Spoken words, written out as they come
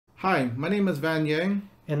Hi, my name is Van Yang.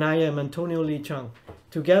 And I am Antonio Li Cheung.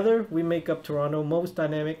 Together, we make up Toronto's most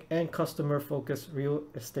dynamic and customer-focused real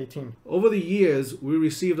estate team. Over the years, we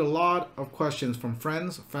received a lot of questions from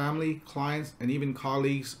friends, family, clients, and even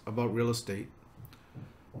colleagues about real estate.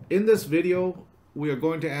 In this video, we are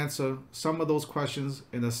going to answer some of those questions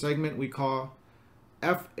in a segment we call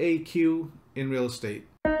F.A.Q in real estate.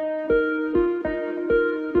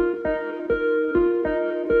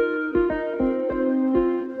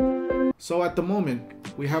 So at the moment,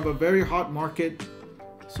 we have a very hot market.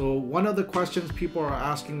 So one of the questions people are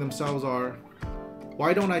asking themselves are,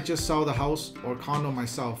 why don't I just sell the house or condo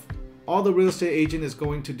myself? All the real estate agent is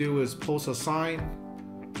going to do is post a sign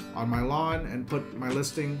on my lawn and put my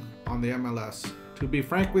listing on the MLS. To be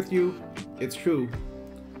frank with you, it's true.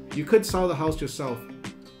 You could sell the house yourself,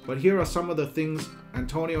 but here are some of the things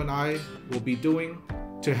Antonio and I will be doing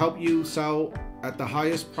to help you sell at the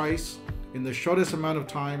highest price in the shortest amount of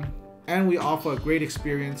time, and we offer a great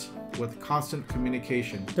experience with constant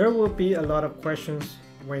communication. There will be a lot of questions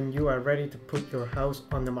when you are ready to put your house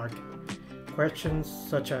on the market. Questions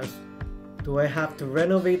such as, do I have to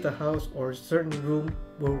renovate the house, or a certain room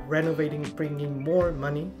will renovating bring in more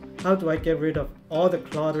money? How do I get rid of all the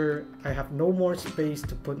clutter? I have no more space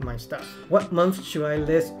to put my stuff. What month should I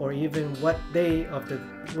list, or even what day of the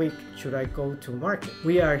week should I go to market?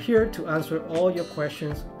 We are here to answer all your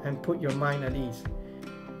questions and put your mind at ease.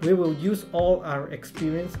 We will use all our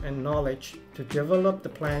experience and knowledge to develop the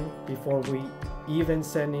plan before we even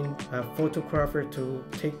send in a photographer to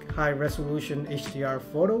take high-resolution HDR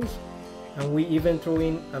photos, and we even throw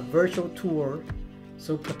in a virtual tour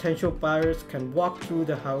so potential buyers can walk through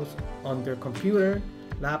the house on their computer,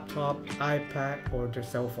 laptop, iPad, or their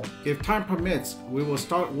cell phone. If time permits, we will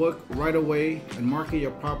start work right away and market your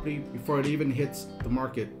property before it even hits the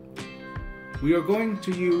market. We are going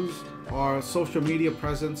to use our social media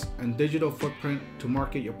presence and digital footprint to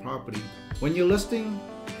market your property. When your listing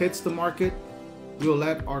hits the market, we will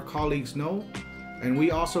let our colleagues know, and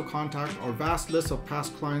we also contact our vast list of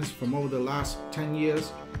past clients from over the last 10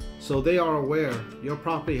 years so they are aware your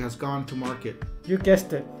property has gone to market. You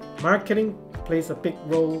guessed it, marketing plays a big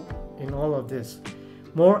role in all of this.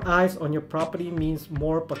 More eyes on your property means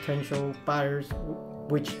more potential buyers,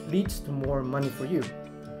 which leads to more money for you.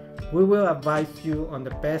 We will advise you on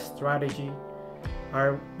the best strategy.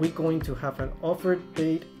 Are we going to have an offer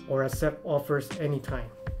date or accept offers anytime?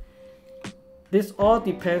 This all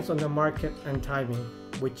depends on the market and timing,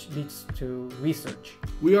 which leads to research.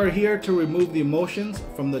 We are here to remove the emotions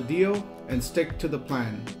from the deal and stick to the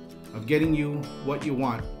plan of getting you what you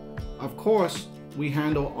want. Of course, we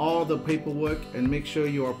handle all the paperwork and make sure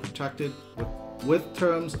you are protected with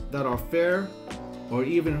terms that are fair or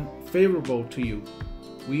even favorable to you.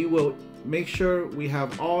 We will make sure we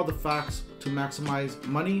have all the facts to maximize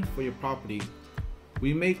money for your property.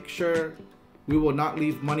 We make sure we will not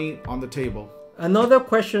leave money on the table. Another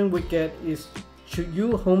question we get is, should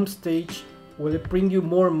you home stage? Will it bring you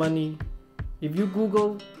more money? If you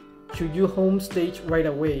Google, should you home stage right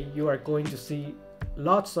away, you are going to see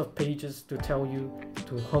lots of pages to tell you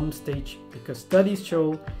to home stage, because studies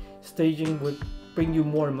show staging would bring you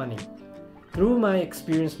more money. Through my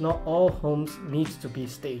experience, not all homes needs to be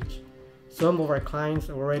staged. Some of our clients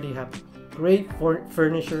already have great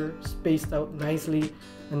furniture spaced out nicely,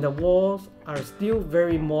 and the walls are still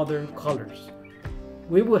very modern colors.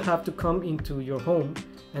 We will have to come into your home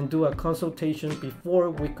and do a consultation before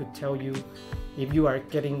we could tell you if you are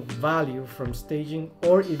getting value from staging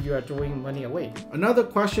or if you are throwing money away. Another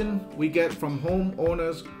question we get from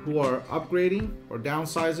homeowners who are upgrading or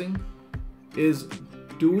downsizing is,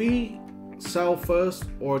 do we sell first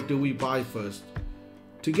or do we buy first?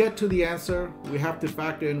 To get to the answer, we have to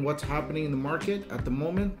factor in what's happening in the market at the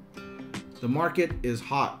moment. The market is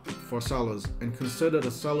hot for sellers and considered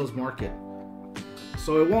a seller's market.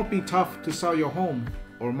 So it won't be tough to sell your home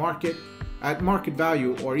or market at market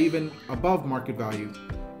value or even above market value.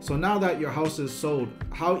 So now that your house is sold,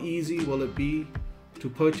 how easy will it be to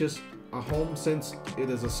purchase a home since it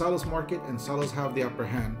is a seller's market and sellers have the upper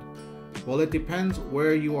hand? Well, it depends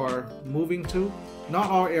where you are moving to. Not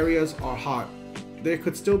all areas are hot. There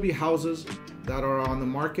could still be houses that are on the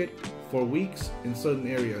market for weeks in certain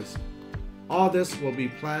areas. All this will be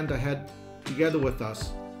planned ahead together with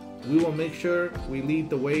us. We will make sure we lead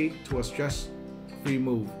the way to a stress-free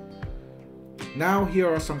move. Now here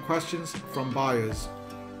are some questions from buyers.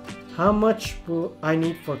 How much will I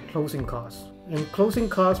need for closing costs? And closing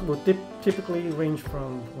costs will typically range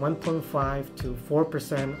from 1.5 to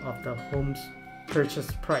 4% of the home's purchase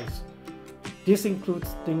price. This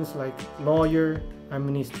includes things like lawyer,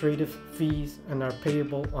 administrative fees, and are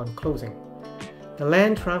payable on closing. the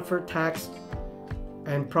land transfer tax,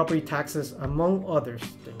 and property taxes, among other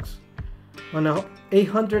things. On a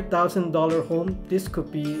 $800,000 home, this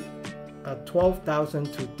could be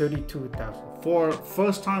 $12,000 to $32,000. For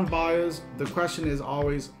first-time buyers, the question is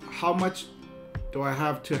always, how much do I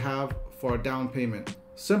have to have for a down payment?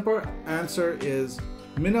 Simple answer is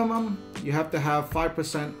minimum you have to have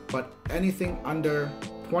 5%, but anything under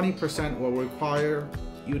 20% will require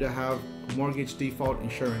you to have mortgage default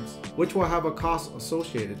insurance, which will have a cost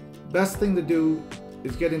associated. Best thing to do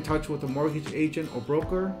is get in touch with a mortgage agent or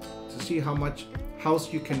broker to see how much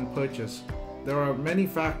house you can purchase. There are many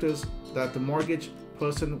factors that the mortgage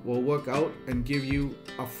person will work out and give you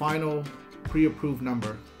a final pre-approved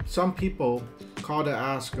number. Some people call to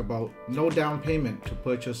ask about no down payment to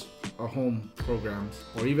purchase a home programs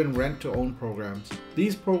or even rent to own programs.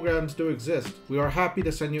 These programs do exist. We are happy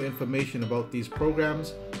to send you information about these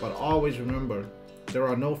programs, but always remember there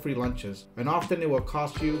are no free lunches, and often it will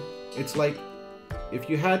cost you. It's like if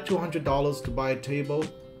you had $200 to buy a table,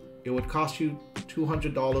 it would cost you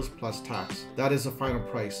 $200 plus tax. That is the final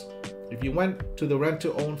price. If you went to the rent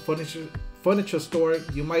to own furniture store,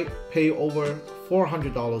 you might pay over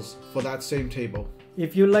 $400 for that same table.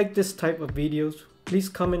 If you like this type of videos, please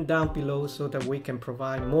comment down below so that we can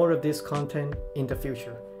provide more of this content in the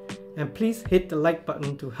future. And please hit the like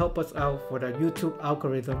button to help us out for the YouTube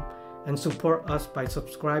algorithm and support us by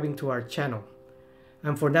subscribing to our channel.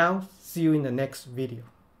 And for now, see you in the next video.